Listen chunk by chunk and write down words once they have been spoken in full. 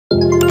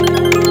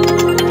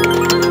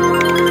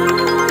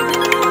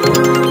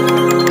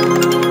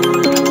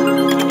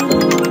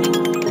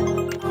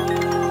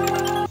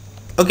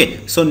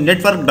Okay, so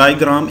network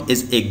diagram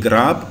is a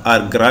graph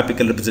or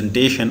graphical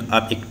representation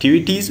of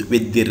activities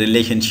with the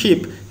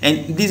relationship,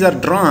 and these are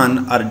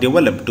drawn or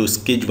developed to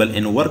schedule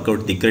and work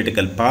out the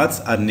critical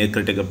paths or near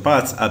critical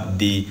paths of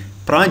the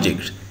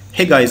project.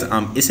 Hey guys,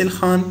 I'm Isil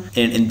Khan,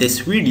 and in this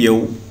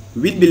video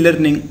we'll be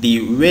learning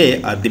the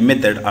way or the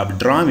method of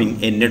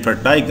drawing a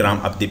network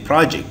diagram of the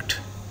project.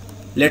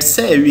 Let's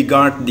say we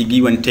got the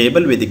given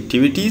table with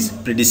activities,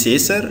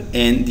 predecessor,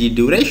 and the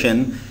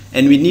duration,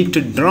 and we need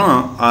to draw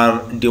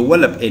or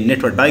develop a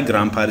network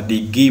diagram for the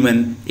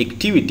given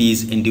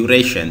activities and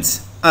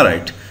durations.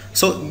 Alright,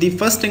 so the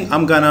first thing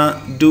I'm gonna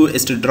do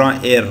is to draw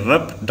a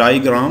rough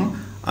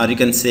diagram, or you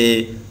can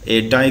say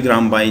a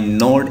diagram by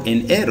node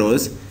and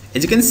arrows.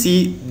 As you can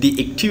see, the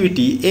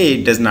activity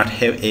A does not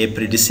have a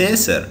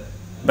predecessor,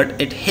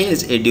 but it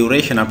has a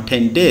duration of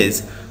 10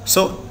 days.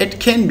 So it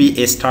can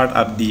be a start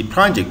of the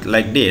project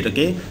like that.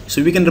 Okay,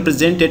 so we can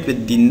represent it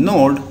with the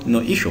node,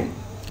 no issue.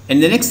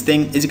 And the next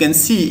thing, as you can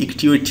see,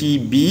 activity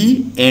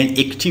B and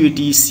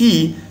activity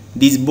C,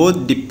 these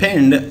both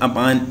depend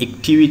upon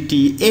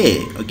activity A,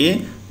 okay,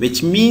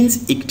 which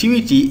means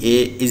activity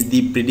A is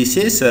the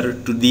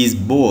predecessor to these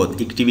both,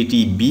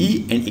 activity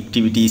B and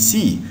activity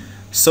C.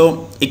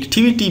 So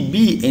activity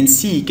B and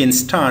C can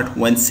start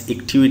once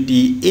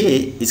activity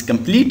A is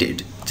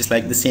completed, just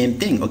like the same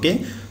thing.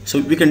 Okay, so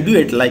we can do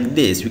it like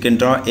this. We can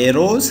draw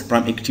arrows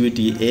from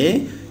activity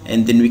A,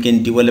 and then we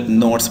can develop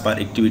nodes for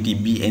activity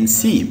B and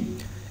C.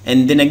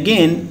 And then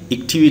again,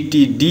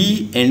 activity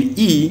D and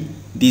E,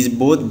 these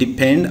both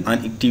depend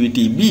on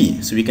activity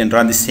B. So we can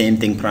draw the same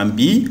thing from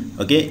B.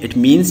 Okay, it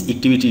means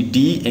activity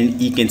D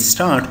and E can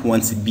start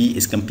once B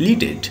is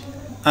completed.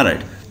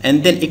 Alright,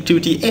 and then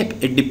activity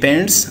F, it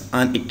depends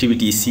on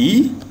activity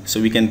C.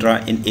 So we can draw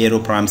an arrow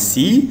from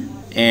C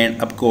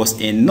and of course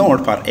a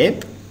node for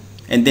F.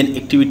 And then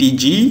activity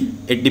G,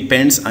 it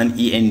depends on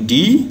E and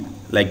D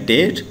like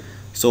that.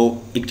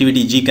 So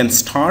activity G can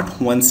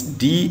start once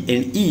D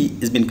and E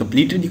has been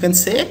completed, you can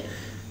say.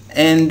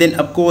 And then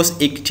of course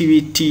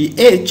activity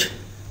H,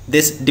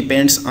 this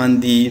depends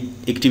on the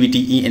activity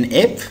E and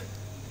F.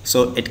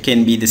 So it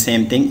can be the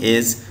same thing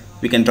as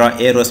we can draw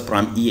arrows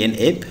from E and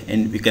F,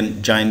 and we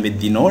can join with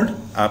the node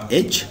of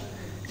H.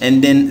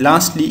 And then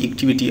lastly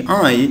activity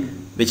I,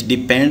 which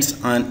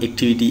depends on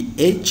activity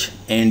H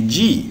and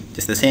G,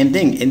 just the same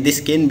thing. And this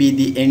can be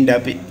the end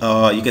of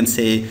you can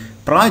say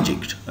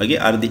project, okay,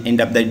 or the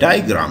end of the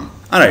diagram.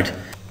 All right,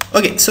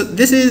 okay, so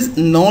this is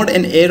node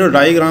and arrow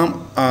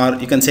diagram, or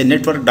you can say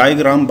network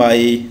diagram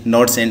by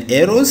nodes and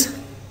arrows.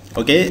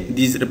 Okay,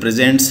 these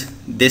represents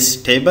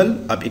this table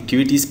of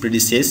activities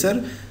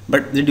predecessor,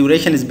 but the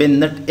duration has been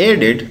not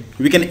added.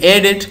 We can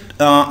add it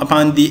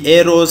upon the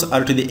arrows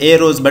or to the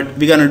arrows, but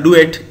we're gonna do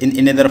it in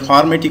another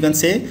format, you can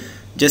say,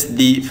 just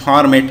the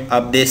format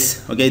of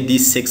this. Okay,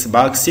 these 6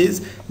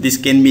 boxes, this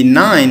can be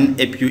 9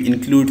 if you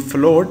include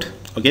float.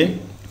 Okay,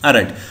 all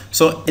right,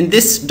 so in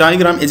this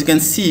diagram, as you can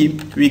see,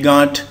 we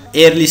got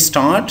early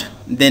start,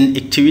 then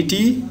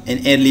activity,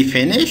 and early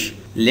finish.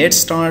 Let's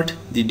start,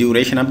 the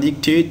duration of the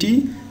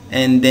activity,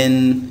 and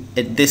then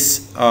at this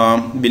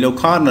below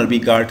corner we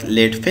got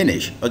late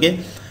finish. Okay,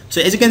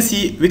 so as you can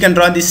see, we can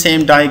draw the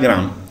same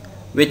diagram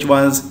which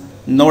was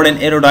node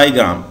and arrow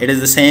diagram. It is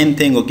the same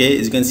thing. Okay,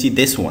 as you can see,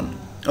 this one.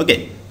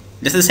 Okay,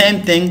 just the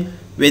same thing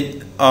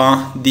with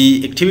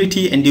the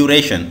activity and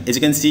duration. As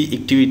you can see,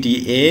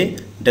 activity A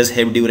does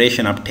have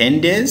duration of 10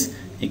 days,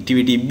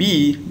 activity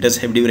B does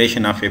have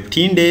duration of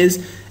 15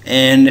 days,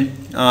 and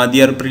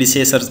their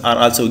predecessors are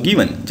also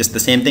given, just the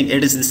same thing.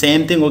 It is the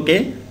same thing,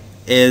 okay,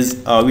 as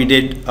we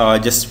did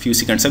just few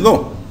seconds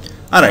ago.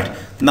 All right,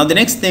 now the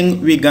next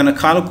thing we're gonna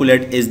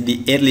calculate is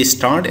the early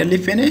start, early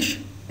finish,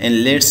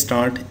 and late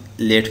start,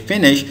 late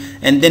finish,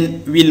 and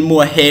then we'll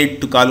move ahead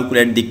to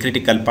calculate the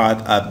critical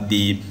path of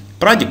the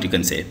project, you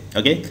can say.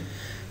 Okay,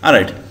 all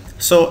right,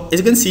 so as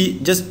you can see,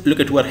 just look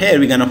at over here,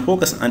 we're gonna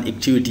focus on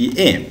activity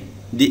A.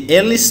 The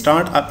early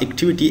start of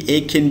activity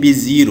A can be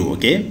 0,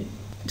 okay,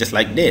 just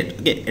like that.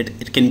 Okay,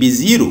 it can be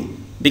 0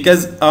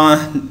 because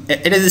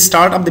it is the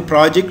start of the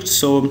project,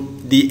 so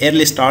the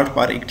early start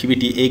for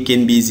activity A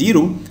can be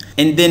 0,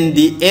 and then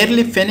the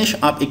early finish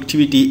of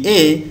activity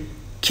A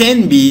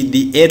can be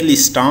the early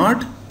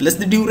start plus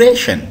the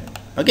duration.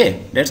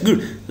 Okay, that's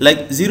good,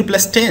 like 0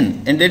 plus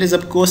 10, and that is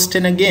of course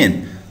 10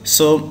 again.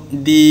 So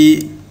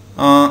the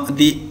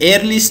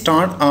early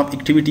start of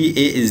activity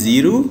A is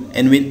 0,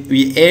 and when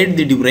we add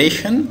the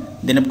duration,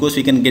 then of course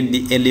we can get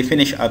the early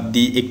finish of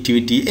the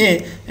activity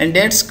A, and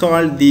that's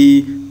called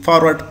the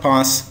forward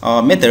pass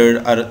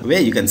method, or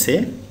way, you can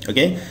say.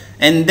 Okay,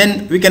 and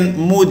then we can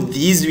move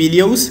these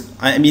values,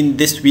 I mean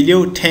this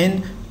value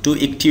 10 to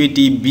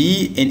activity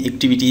B and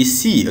activity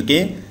C.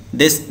 Okay,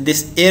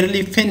 this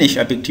early finish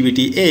of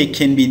activity A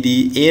can be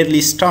the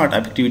early start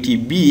of activity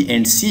B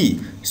and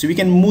C. So we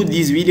can move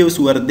these values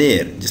who are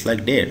there, just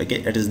like that. Okay,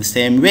 it is the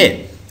same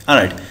way. All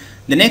right,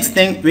 the next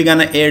thing, we're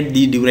gonna add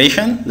the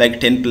duration, like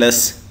 10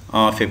 plus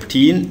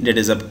 15, that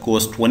is of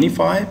course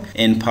 25,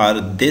 and for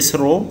this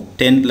row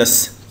 10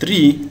 plus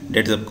 3,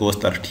 that is of course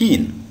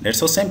 13. That's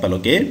so simple.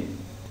 Okay,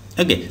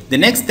 Okay, the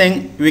next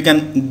thing we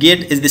can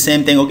get is the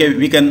same thing. Okay,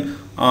 we can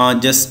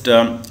just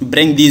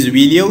bring these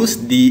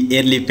videos, the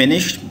early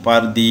finish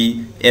for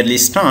the early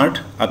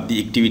start of the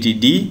activity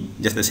D,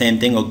 just the same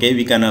thing. Okay,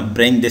 we can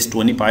bring this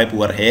 25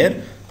 over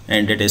here,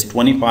 and that is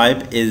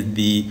 25 is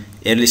the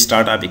early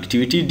start of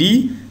activity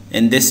D,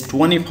 and this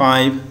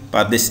 25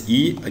 for this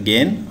E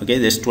again. Okay,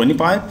 this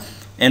 25,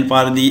 and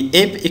for the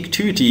F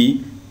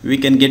activity we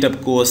can get,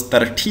 of course,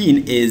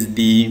 13 is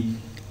the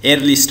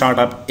early start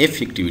of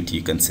F activity,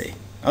 you can say.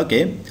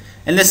 Okay,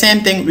 and the same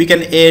thing we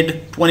can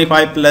add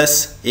 25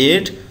 plus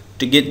 8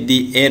 to get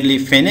the early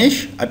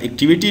finish of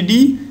activity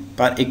D.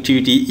 For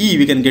activity E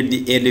we can get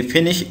the early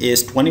finish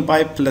is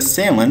 25 plus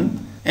 7,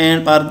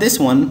 and for this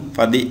one,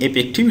 for the F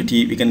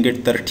activity, we can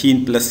get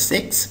 13 plus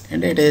 6,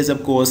 and it is,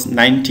 of course,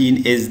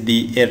 19 is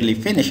the early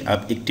finish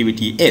of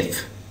activity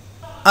F.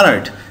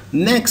 Alright,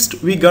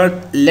 next we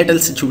got little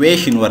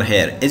situation over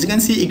here. As you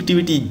can see,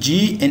 activity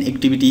G and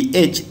activity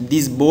H,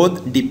 these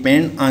both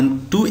depend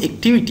on two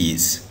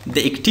activities.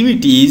 The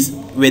activities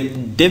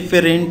with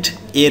different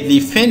early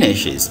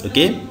finishes.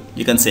 Okay,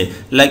 you can say,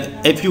 like,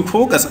 if you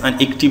focus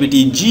on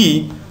activity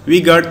G, we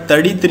got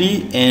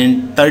 33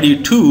 and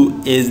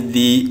 32 is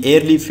the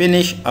early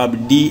finish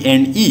of D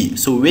and E.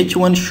 So which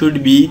one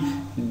should be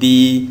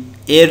the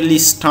early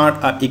start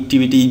of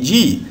activity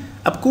G?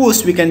 Of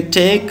course, we can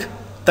take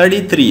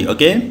 33,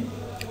 okay,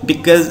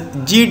 because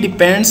G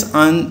depends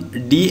on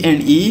D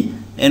and E,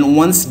 and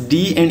once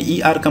D and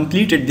E are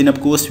completed, then of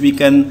course we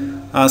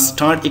can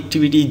start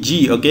activity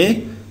G.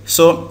 Okay,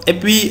 so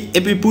if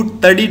we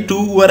put 32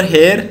 over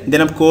here,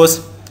 then of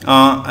course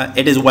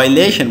it is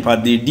violation for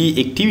the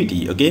D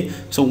activity. Okay,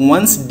 so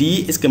once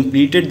D is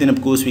completed, then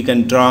of course we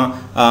can draw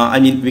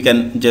we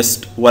can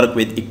just work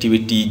with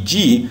activity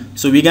G.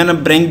 So we're gonna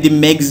bring the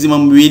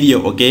maximum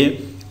value, okay,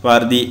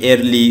 for the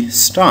early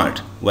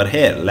start over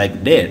here,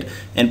 like that.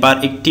 And for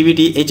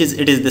activity H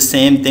it is the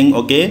same thing.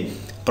 Okay,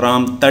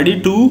 from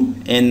 32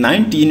 and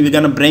 19 we're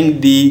gonna bring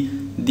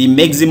the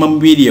maximum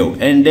value,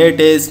 and that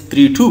is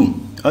 32.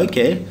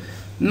 Okay,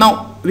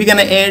 now we're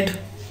gonna add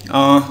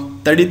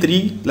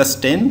 33 plus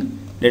 10,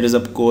 that is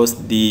of course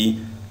the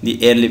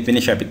early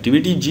finish of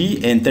activity G,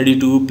 and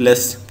 32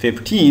 plus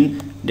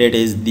 15, that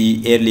is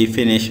the early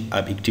finish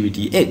of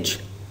activity H.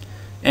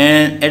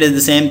 And it is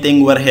the same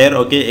thing over here.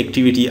 Okay,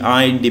 activity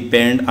I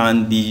depend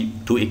on the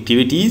two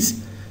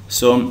activities,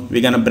 so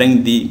we're gonna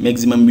bring the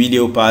maximum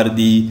value for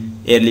the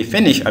early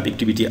finish of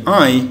activity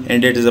I,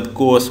 and that is of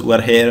course over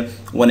here,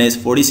 one is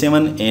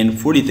 47 and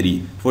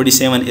 43.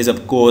 47 is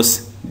of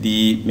course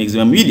the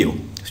maximum value,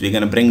 so we're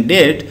gonna bring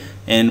that,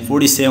 and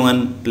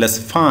 47 plus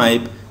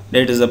 5,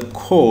 that is of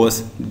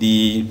course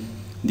the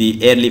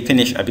early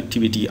finish of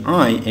activity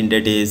I, and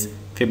that is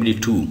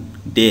 52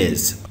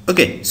 days.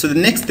 Okay, so the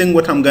next thing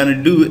what I'm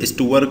gonna do is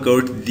to work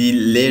out the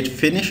late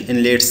finish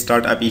and late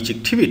start of each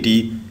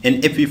activity.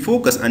 And if we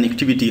focus on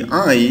activity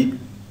I,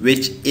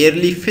 which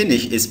early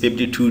finish is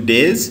 52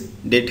 days,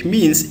 that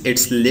means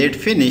its late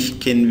finish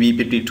can be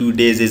 52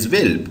 days as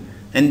well.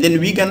 And then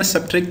we're gonna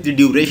subtract the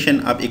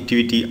duration of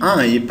activity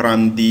I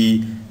from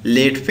the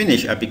late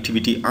finish of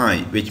activity I,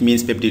 which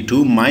means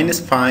 52 minus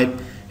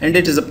 5, and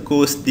it is of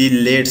course the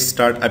late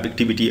start of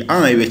activity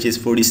I, which is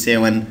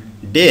 47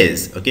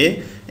 days.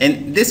 Okay,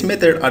 and this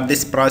method or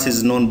this process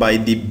is known by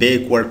the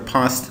backward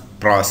pass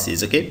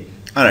process. Okay,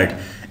 all right,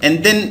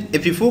 and then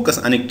if you focus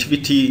on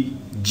activity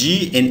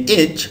G and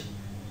H,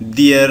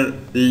 their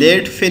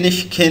late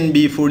finish can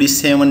be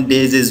 47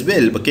 days as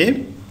well.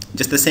 Okay,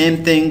 just the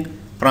same thing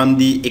from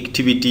the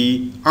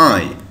activity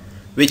I,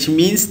 which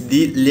means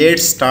the late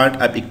start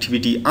of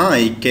activity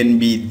I can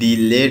be the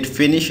late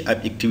finish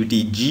of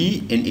activity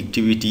G and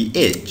activity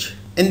H.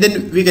 And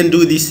then we can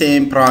do the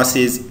same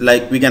process,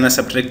 like we're gonna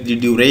subtract the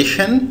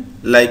duration,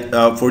 like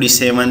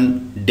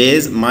 47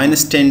 days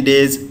minus 10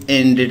 days,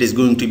 and it is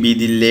going to be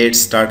the late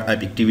start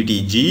of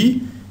activity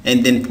G,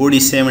 and then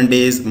 47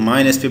 days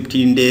minus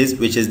 15 days,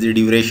 which is the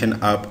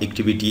duration of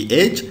activity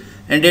H,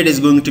 and that is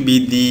going to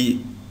be the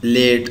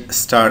late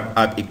start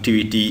of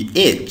activity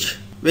H,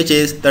 which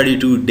is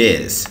 32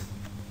 days.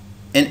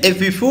 And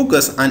if we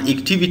focus on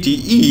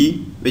activity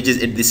E, which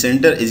is at the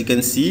center, as you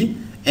can see,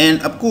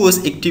 and of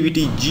course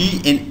activity G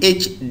and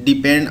H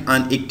depend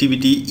on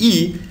activity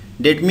E,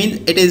 that means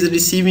it is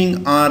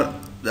receiving our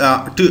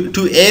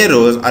two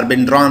arrows are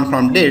been drawn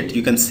from that,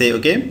 you can say.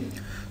 Okay,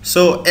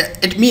 so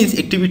it means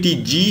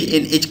activity G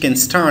and H can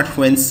start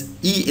once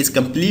E is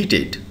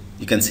completed,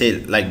 you can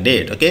say like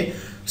that. Okay,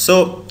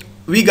 so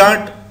we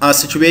got a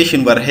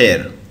situation over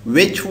here.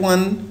 Which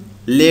one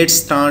late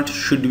start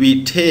should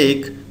we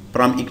take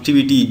from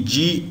activity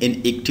G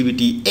and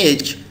activity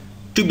H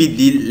to be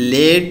the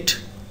late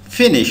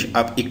finish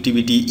of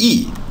activity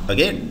E?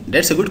 Okay,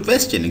 that's a good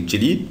question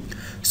actually.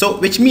 So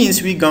which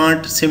means we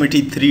got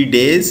 73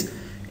 days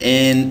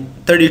and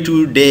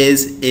 32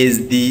 days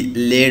is the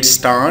late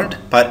start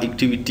for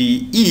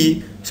activity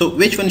E. So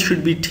which one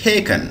should be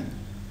taken?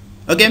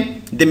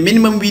 Okay, the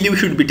minimum value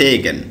should be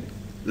taken,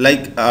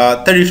 like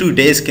 32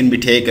 days can be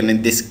taken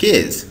in this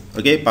case.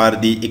 Okay, for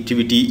the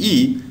activity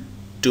E,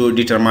 to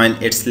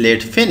determine its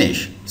late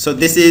finish. So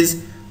this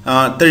is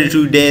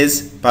 32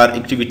 days per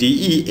activity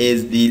E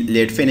is the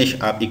late finish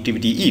of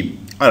activity E.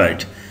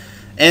 Alright,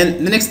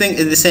 and the next thing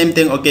is the same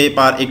thing, okay,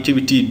 per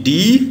activity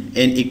D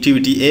and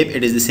activity A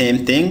it is the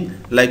same thing.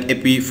 Like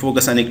if we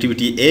focus on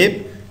activity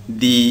A,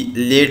 the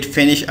late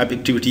finish of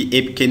activity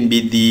A can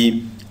be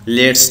the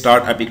late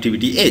start of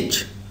activity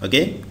H,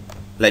 okay,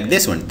 like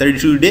this one,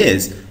 32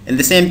 days. And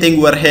the same thing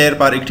over here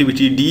for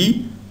activity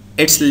D,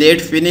 its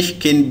late finish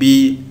can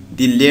be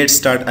the late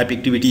start of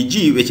activity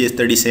G, which is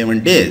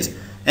 37 days.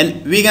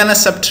 And we're gonna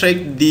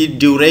subtract the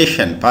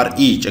duration for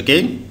each,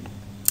 okay,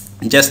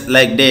 just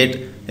like that.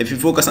 If you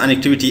focus on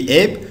activity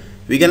A,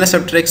 we're gonna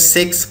subtract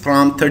 6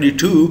 from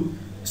 32,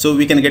 so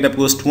we can get of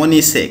course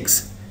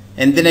 26.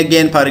 And then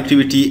again for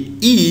activity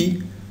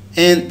E,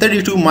 and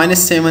 32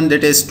 minus 7,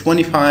 that is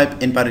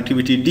 25, and for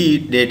activity D,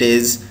 that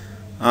is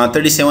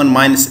 37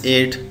 minus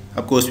 8,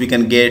 of course we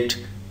can get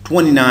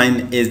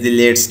 29 is the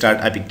late start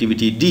of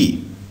activity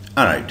D.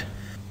 Alright,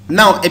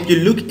 now if you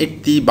look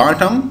at the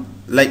bottom,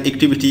 like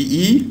activity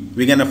E,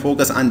 we're gonna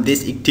focus on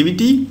this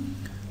activity,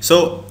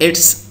 so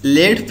its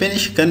late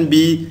finish can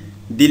be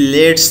the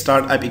late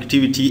start of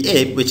activity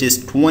A, which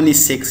is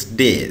 26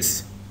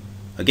 days,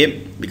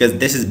 okay, because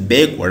this is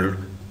backward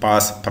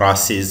pass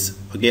process,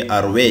 okay,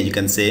 or way you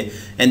can say.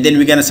 And then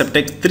we're gonna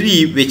subtract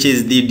 3, which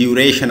is the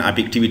duration of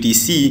activity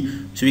C,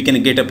 so we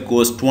can get of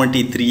course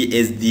 23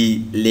 is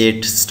the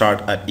late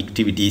start of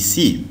activity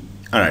C.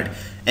 All right,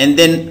 and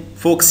then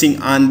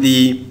focusing on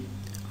the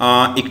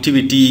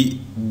activity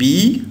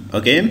B,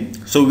 okay,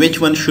 so which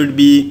one should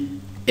be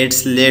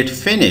its late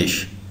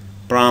finish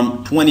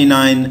from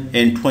 29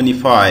 and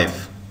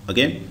 25,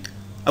 okay.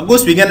 Of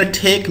course we're gonna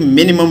take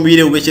minimum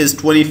value, which is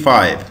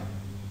 25,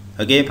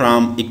 okay,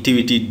 from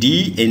activity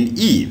D and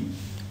E.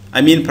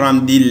 I mean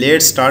from the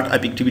late start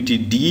of activity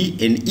D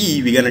and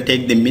E, we're gonna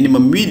take the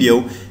minimum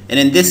value, and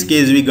in this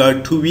case we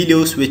got two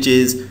values, which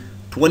is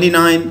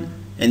 29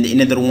 and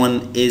another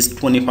one is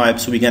 25,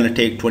 so we're gonna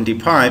take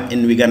 25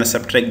 and we're gonna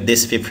subtract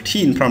this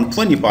 15 from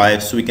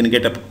 25, so we can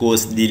get of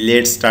course the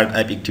late start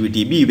of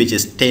activity B, which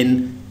is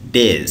 10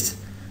 days.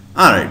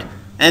 Alright,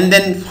 and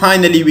then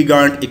finally we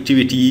got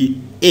activity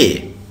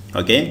A,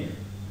 okay.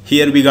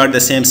 Here we got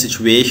the same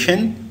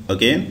situation,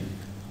 okay,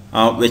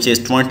 which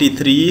is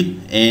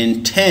 23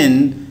 and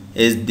 10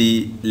 is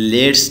the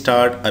late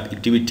start of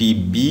activity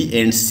B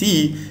and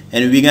C,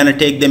 and we're gonna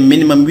take the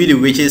minimum value,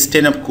 which is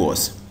 10 of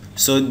course.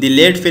 So the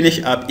late finish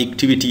of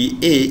activity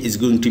A is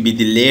going to be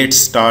the late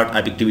start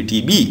of activity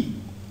B,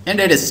 and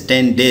that is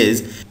 10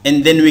 days.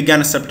 And then we're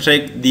gonna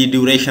subtract the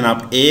duration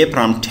of A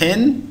from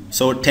 10,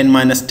 so 10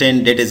 minus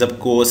 10, that is of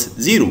course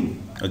 0,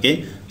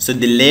 okay. So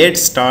the late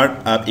start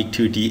of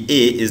activity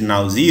A is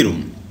now 0.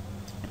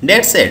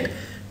 That's it.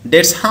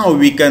 That's how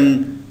we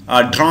can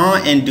draw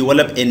and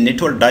develop a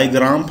network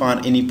diagram for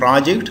any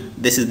project.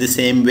 This is the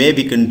same way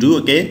we can do,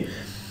 okay.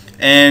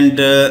 And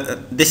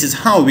this is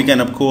how we can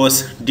of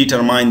course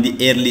determine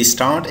the early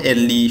start,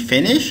 early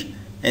finish,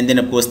 and then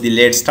of course the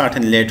late start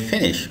and late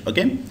finish,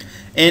 okay.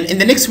 And in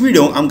the next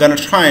video I'm gonna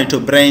try to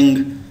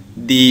bring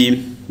the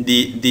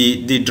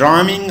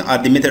drawing or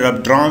the method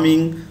of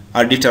drawing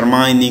or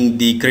determining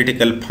the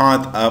critical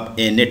path of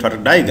a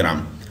network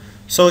diagram.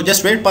 So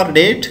just wait for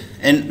that,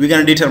 and we're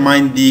gonna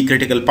determine the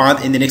critical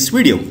path in the next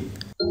video.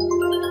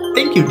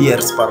 Thank you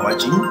dears for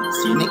watching.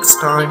 See you next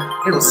time.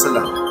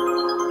 Wassalam.